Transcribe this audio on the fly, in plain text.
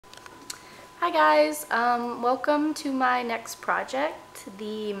Hi guys, welcome to my next project,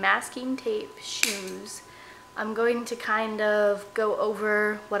 the masking tape shoes. I'm going to kind of go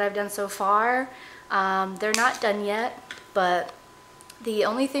over what I've done so far. They're not done yet, but the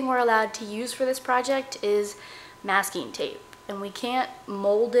only thing we're allowed to use for this project is masking tape. And we can't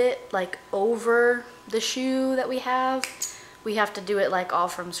mold it like over the shoe that we have. We have to do it like all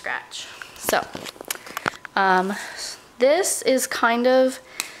from scratch. So, this is kind of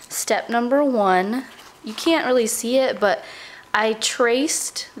step number one. You can't really see it, but I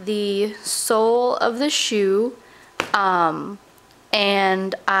traced the sole of the shoe and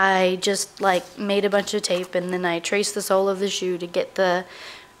I just like made a bunch of tape, and then I traced the sole of the shoe to get the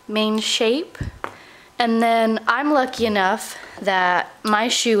main shape. And then I'm lucky enough that my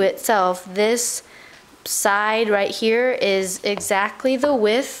shoe itself, this side right here, is exactly the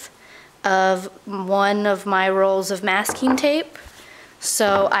width of one of my rolls of masking tape.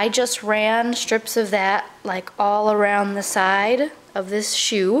 So I just ran strips of that like all around the side of this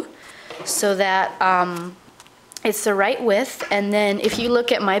shoe so that it's the right width. And then if you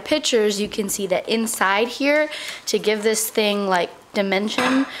look at my pictures, you can see that inside here, to give this thing like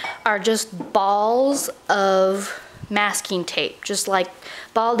dimension, are just balls of masking tape, just like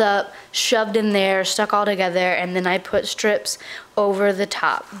balled up, shoved in there, stuck all together, and then I put strips over the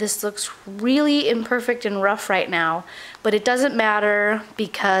top. This looks really imperfect and rough right now, but it doesn't matter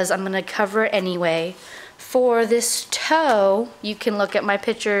because I'm gonna cover it anyway. For this toe, you can look at my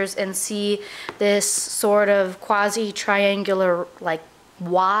pictures and see this sort of quasi-triangular like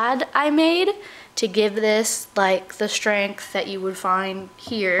wad I made to give this like the strength that you would find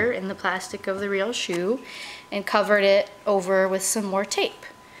here in the plastic of the real shoe, and covered it over with some more tape.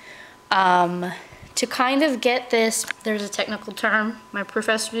 To kind of get this, there's a technical term my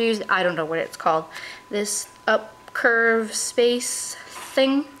professor used, I don't know what it's called, this up curve space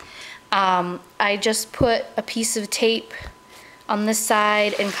thing. I just put a piece of tape on this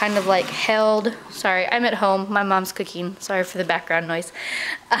side and kind of like held, sorry, I'm at home, my mom's cooking, sorry for the background noise.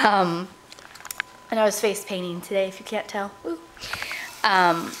 And I was face painting today, if you can't tell.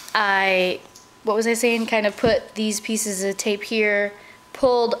 What was I saying? Kind of put these pieces of tape here,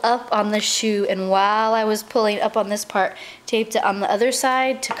 pulled up on the shoe, and while I was pulling up on this part, taped it on the other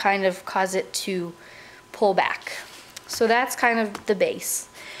side to kind of cause it to pull back. So that's kind of the base.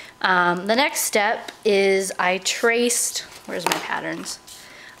 The next step is I traced, where's my patterns?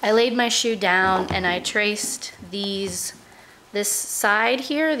 I laid my shoe down and I traced this side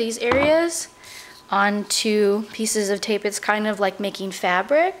here, these areas, onto pieces of tape. It's kind of like making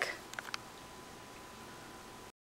fabric.